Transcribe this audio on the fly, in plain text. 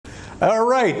All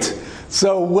right,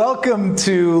 so welcome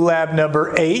to lab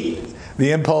number 8,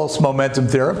 the impulse momentum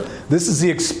theorem. This is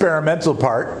the experimental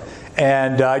part,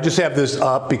 and I just have this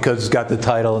up because it's got the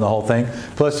title and the whole thing.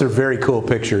 Plus they're very cool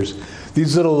pictures.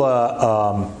 These little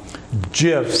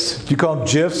GIFs, do you call them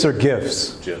GIFs or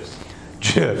GIFs? GIFs.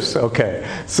 GIFs, okay.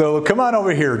 So come on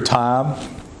over here, Tom.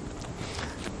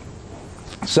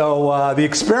 So the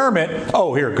experiment,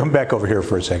 oh here, come back over here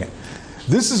for a second.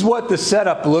 This is what the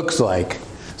setup looks like.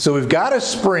 So we've got a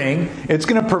spring, it's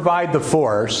going to provide the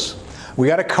force. We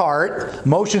got a cart,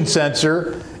 motion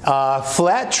sensor,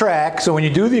 flat track, so when you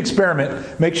do the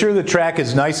experiment, make sure the track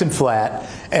is nice and flat.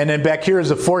 And then back here is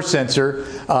a force sensor,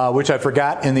 which I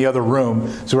forgot in the other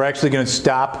room. So we're actually going to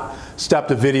stop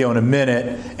the video in a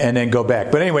minute and then go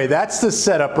back. But anyway, that's the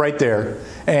setup right there.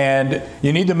 And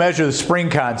you need to measure the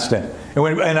spring constant.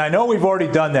 And I know we've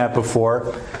already done that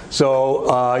before.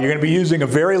 So you're going to be using a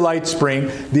very light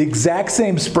spring, the exact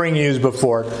same spring you used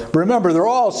before. But remember, they're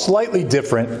all slightly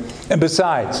different. And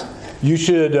besides, you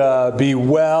should be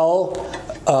well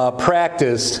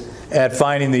practiced at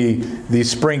finding the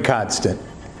spring constant.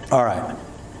 All right.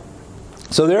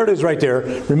 So there it is right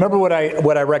there. Remember what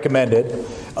I recommended.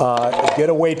 Get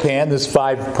a weight pan, this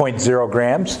 5.0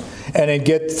 grams, and then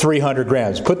get 300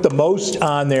 grams. Put the most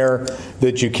on there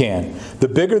that you can. The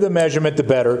bigger the measurement, the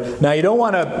better. Now you don't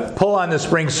want to pull on the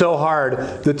spring so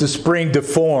hard that the spring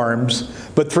deforms,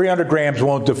 but 300 grams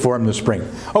won't deform the spring.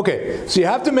 Okay, so you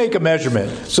have to make a measurement.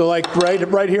 So like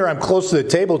right here, I'm close to the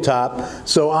tabletop,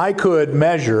 so I could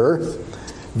measure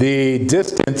the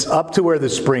distance up to where the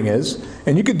spring is,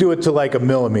 and you could do it to like 1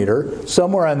 millimeter,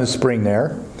 somewhere on the spring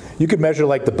there. You could measure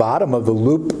like the bottom of the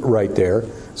loop right there.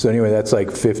 So anyway, that's like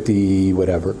 50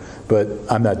 whatever, but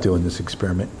I'm not doing this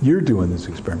experiment. You're doing this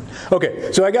experiment.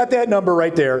 Okay, so I got that number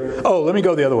right there. Oh, let me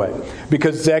go the other way,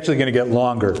 because it's actually going to get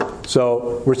longer.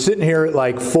 So we're sitting here at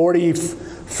like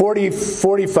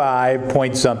 45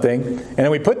 point something, and then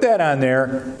we put that on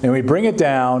there, and we bring it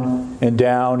down, and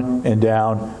down, and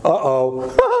down.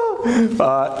 Uh-oh.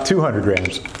 200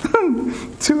 grams.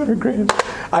 200 grams.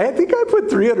 I think I put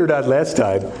 300 on last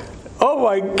time. Oh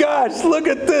my gosh, look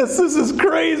at this. This is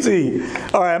crazy.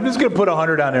 All right, I'm just going to put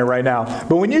 100 on there right now.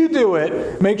 But when you do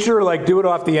it, make sure do it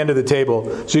off the end of the table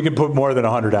so you can put more than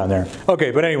 100 on there.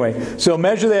 Okay, but anyway, so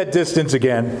measure that distance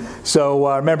again.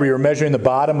 So remember, you're measuring the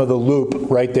bottom of the loop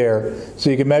right there.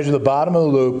 So you can measure the bottom of the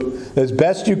loop as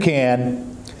best you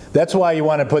can. That's why you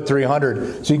want to put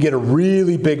 300, so you get a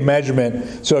really big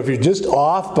measurement. So if you're just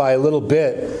off by a little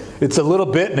bit, it's a little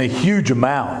bit and a huge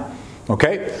amount.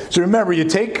 Okay? So remember, you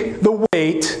take the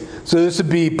weight, so this would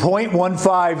be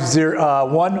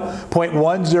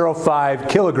 1.105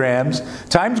 kilograms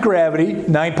times gravity,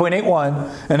 9.81,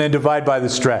 and then divide by the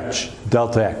stretch,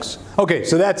 delta x. Okay,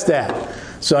 so that's that.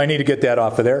 So I need to get that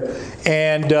off of there.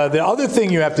 And the other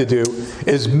thing you have to do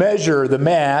is measure the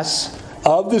mass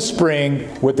of the spring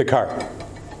with the cart.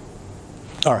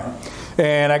 All right,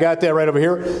 and I got that right over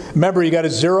here. Remember, you got to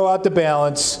zero out the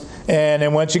balance, and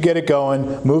then once you get it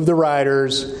going, move the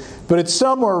riders. But it's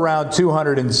somewhere around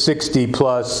 260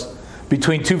 plus,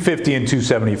 between 250 and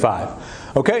 275.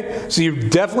 Okay, so you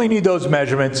definitely need those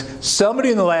measurements.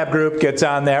 Somebody in the lab group gets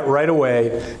on that right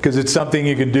away, because it's something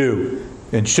you can do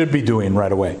and should be doing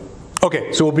right away.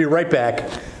 Okay, so we'll be right back,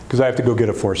 because I have to go get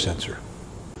a force sensor.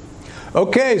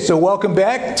 Okay, so welcome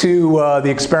back to the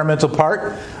experimental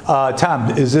part.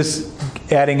 Tom, is this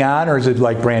adding on, or is it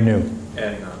like brand new?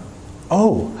 Adding on.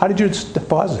 Oh, how did you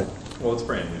pause it? Well, it's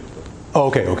brand new.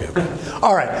 Oh, okay.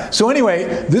 All right, so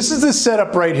anyway, this is the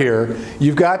setup right here.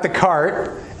 You've got the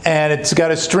cart, and it's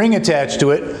got a string attached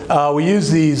to it. We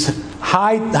use these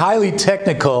highly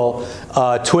technical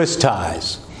twist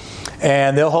ties.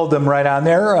 And they'll hold them right on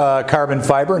there, carbon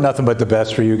fiber, nothing but the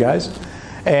best for you guys.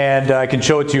 And I can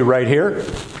show it to you right here.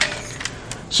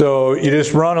 So you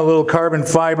just run a little carbon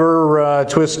fiber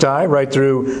twist tie right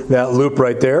through that loop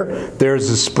right there. There's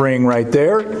the spring right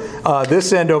there.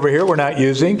 This end over here we're not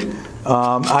using.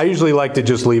 I usually like to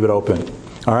just leave it open.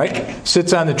 All right,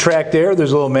 sits on the track there.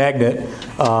 There's a little magnet,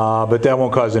 but that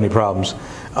won't cause any problems.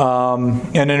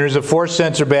 And then there's a force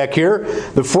sensor back here.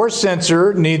 The force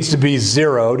sensor needs to be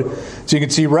zeroed. So you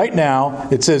can see right now,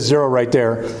 it says 0 right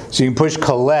there. So you can push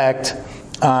collect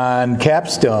on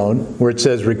capstone, where it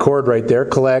says record right there,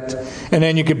 collect, and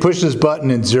then you can push this button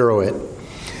and zero it.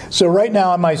 So right now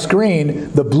on my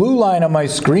screen, the blue line on my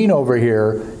screen over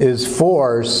here is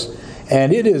force,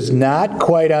 and it is not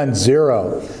quite on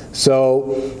 0.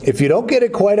 So if you don't get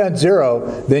it quite on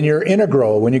 0, then your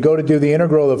integral, when you go to do the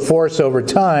integral of force over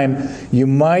time, you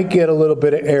might get a little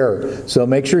bit of error. So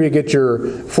make sure you get your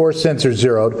force sensor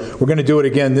zeroed. We're going to do it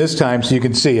again this time so you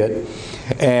can see it.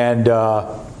 And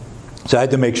So I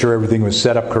had to make sure everything was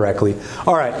set up correctly.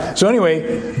 All right, so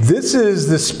anyway, this is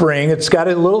the spring. It's got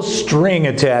a little string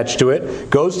attached to it.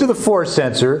 Goes to the force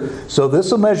sensor, so this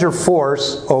will measure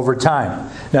force over time.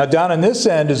 Now down on this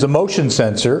end is a motion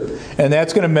sensor, and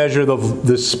that's going to measure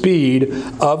the speed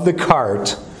of the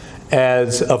cart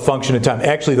as a function of time.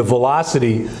 Actually, the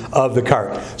velocity of the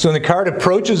cart. So when the cart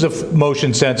approaches a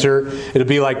motion sensor, it'll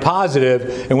be like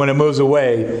positive, and when it moves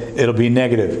away, it'll be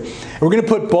negative. And we're going to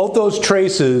put both those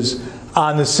traces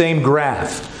on the same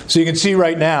graph. So you can see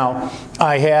right now,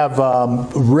 I have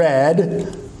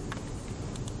red.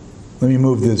 Let me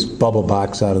move this bubble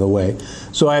box out of the way.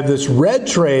 So I have this red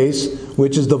trace,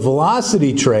 which is the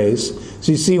velocity trace.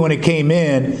 So you see when it came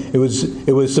in, it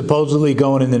was supposedly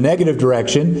going in the negative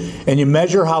direction, and you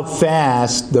measure how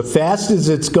fast, the fastest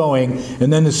it's going,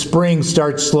 and then the spring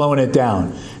starts slowing it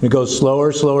down. It goes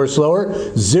slower, slower, slower,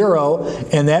 0,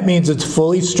 and that means it's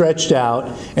fully stretched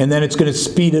out, and then it's going to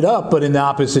speed it up, but in the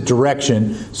opposite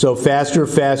direction. So faster,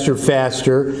 faster,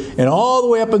 faster, and all the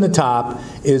way up in the top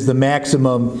is the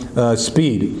maximum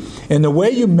speed. And the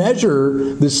way you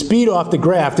measure the speed off the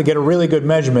graph to get a really good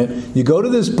measurement, you go to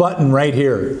this button right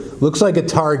here. Looks like a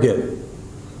target.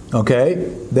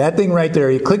 Okay? That thing right there.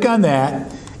 You click on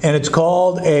that, and it's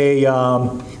called a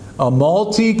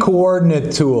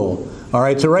multi-coordinate tool. All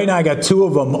right, so right now I got 2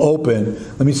 of them open.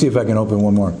 Let me see if I can open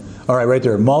one more. All right, right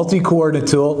there, multi-coordinate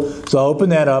tool. So I'll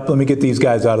open that up. Let me get these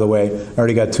guys out of the way. I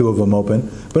already got 2 of them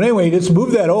open. But anyway, just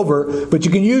move that over. But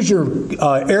you can use your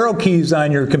arrow keys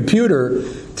on your computer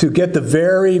to get the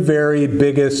very, very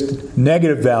biggest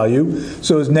negative value.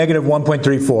 So it's negative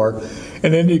 1.34.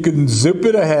 And then you can zip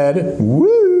it ahead,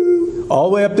 woo, all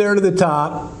the way up there to the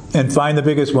top and find the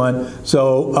biggest one.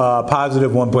 So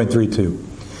positive 1.32.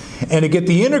 And to get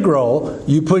the integral,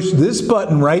 you push this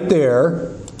button right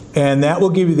there, and that will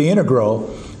give you the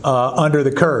integral under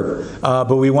the curve.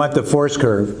 But we want the force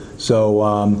curve.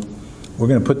 So we're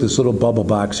going to put this little bubble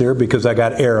box here because I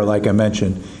got air, like I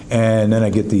mentioned. And then I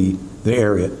get the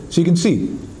area. So you can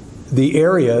see the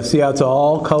area. See how it's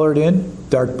all colored in,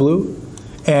 dark blue?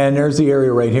 And there's the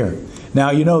area right here. Now,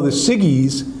 you know the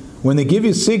SIGGIEs, when they give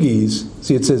you SIGGIEs,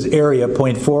 see it says area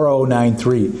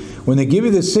 0.4093. When they give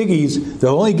you the SIGGIEs,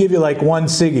 they'll only give you like 1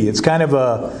 SIGGIE. It's kind of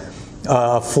a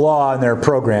flaw in their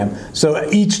program. So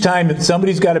each time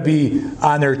somebody's got to be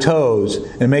on their toes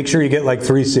and make sure you get like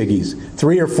 3 SIGGIEs,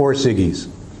 3 or 4 SIGGIEs.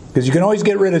 Because you can always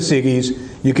get rid of SIGGIEs.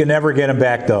 You can never get them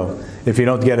back though if you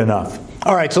don't get enough.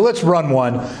 All right, so let's run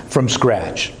one from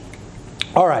scratch.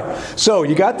 All right, so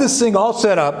you got this thing all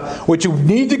set up. What you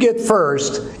need to get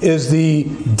first is the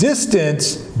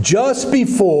distance just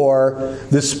before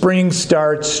the spring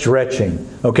starts stretching.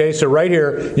 Okay, so right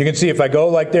here, you can see if I go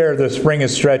like there, the spring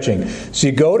is stretching. So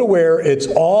you go to where it's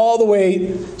all the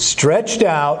way stretched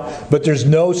out, but there's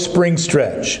no spring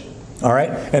stretch. All right,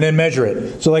 and then measure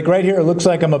it. So like right here, it looks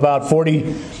like I'm about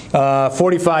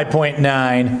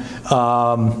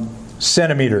 45.9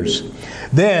 centimeters.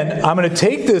 Then I'm going to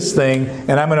take this thing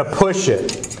and I'm going to push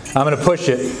it. I'm going to push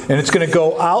it, and it's going to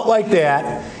go out like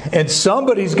that, and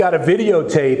somebody's got to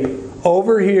videotape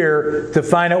over here to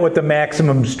find out what the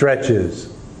maximum stretch is.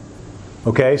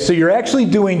 Okay, so you're actually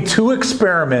doing 2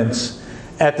 experiments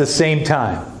at the same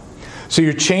time. So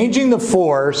you're changing the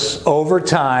force over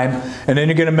time, and then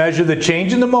you're going to measure the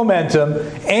change in the momentum,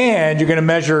 and you're going to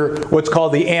measure what's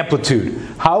called the amplitude,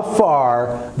 how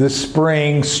far the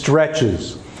spring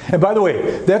stretches. And by the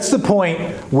way, that's the point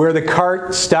where the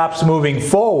cart stops moving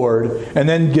forward and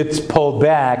then gets pulled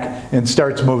back and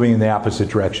starts moving in the opposite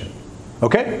direction.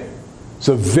 Okay?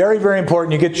 So very, very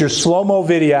important. You get your slow-mo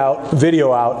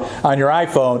video out on your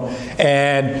iPhone,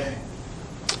 and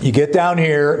you get down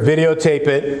here, videotape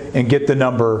it, and get the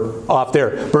number off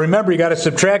there. But remember, you got to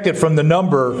subtract it from the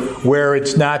number where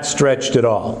it's not stretched at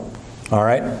all. All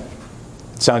right?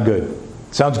 Sound good?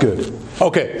 Sounds good.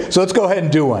 Okay, so let's go ahead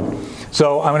and do one.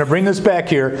 So I'm going to bring this back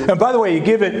here. And by the way, you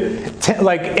give it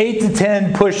like 8 to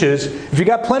 10 pushes. If you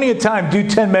got plenty of time, do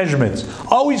 10 measurements.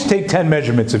 Always take 10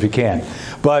 measurements if you can.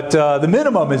 But the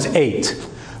minimum is 8.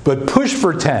 But push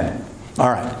for 10. All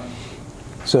right.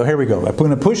 So here we go. I'm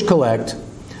going to push collect.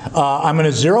 I'm going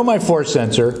to zero my force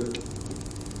sensor.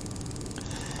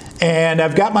 And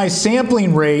I've got my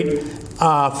sampling rate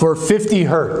for 50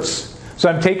 hertz. So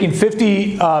I'm taking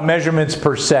 50 measurements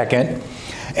per second.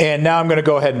 And now I'm going to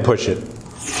go ahead and push it.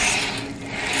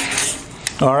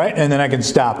 All right, and then I can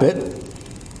stop it.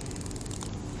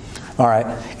 All right,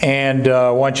 and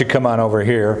why don't you come on over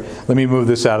here. Let me move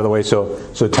this out of the way so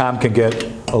Tom can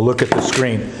get a look at the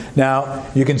screen. Now,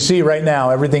 you can see right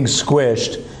now everything's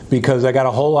squished because I got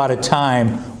a whole lot of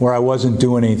time where I wasn't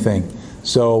doing anything.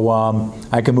 So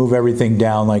I can move everything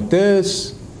down like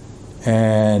this,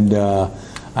 And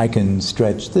I can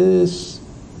stretch this,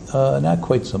 not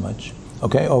quite so much.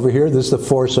 Okay, over here, this is the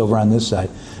force over on this side.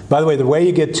 By the way, the way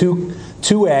you get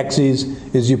two axes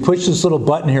is you push this little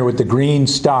button here with the green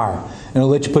star, and it'll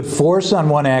let you put force on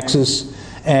one axis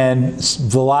and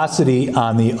velocity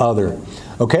on the other.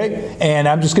 Okay, and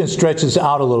I'm just going to stretch this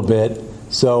out a little bit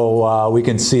so we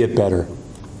can see it better.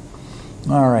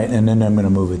 All right, and then I'm going to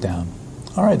move it down.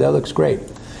 All right, that looks great.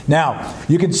 Now,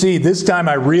 you can see this time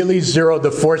I really zeroed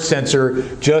the force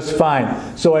sensor just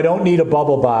fine, so I don't need a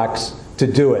bubble box to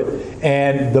do it.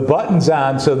 And the button's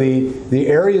on, so the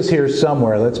area's here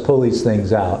somewhere. Let's pull these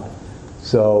things out.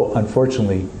 So,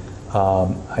 unfortunately,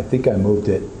 I think I moved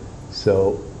it,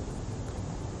 so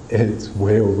it's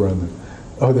way over on the,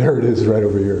 oh, there it is right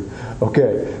over here.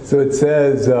 Okay, so it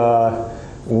says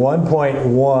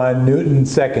 1.1 Newton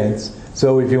seconds.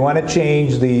 So if you want to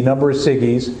change the number of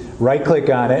siggies, right-click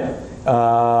on it,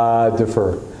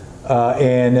 defer,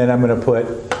 and then I'm going to put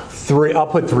 3. I'll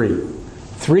put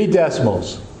 3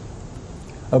 decimals.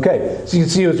 Okay, so you can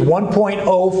see it was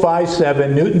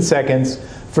 1.057 Newton seconds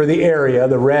for the area,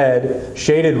 the red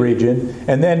shaded region,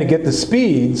 and then to get the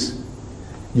speeds,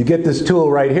 you get this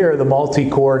tool right here, the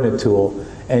multi-coordinate tool,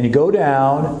 and you go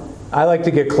down. I like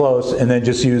to get close and then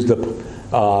just use the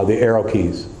arrow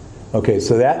keys. Okay,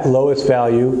 so that lowest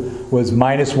value was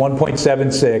minus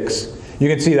 1.76. You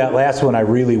can see that last one I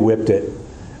really whipped it,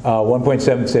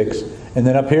 1.76. And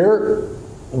then up here,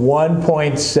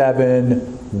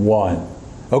 1.71.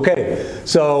 Okay,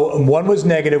 so one was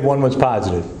negative, one was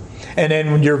positive. And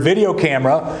then when your video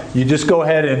camera, you just go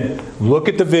ahead and look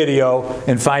at the video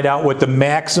and find out what the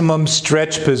maximum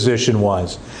stretch position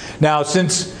was. Now,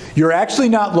 since you're actually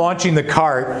not launching the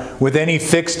cart with any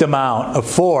fixed amount of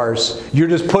force, you're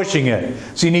just pushing it.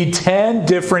 So you need 10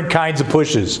 different kinds of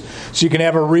pushes. So you can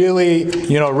have a really,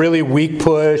 really weak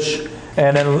push,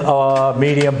 and then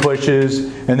medium pushes,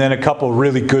 and then a couple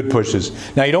really good pushes.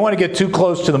 Now, you don't want to get too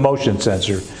close to the motion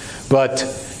sensor, but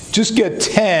just get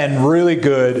 10 really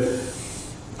good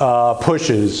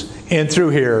pushes in through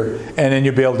here, and then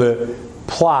you'll be able to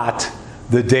plot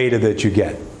the data that you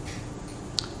get.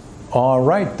 All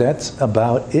right, that's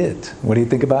about it. What do you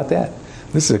think about that?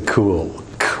 This is a cool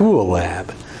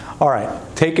lab. All right,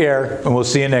 take care, and we'll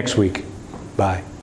see you next week. Bye.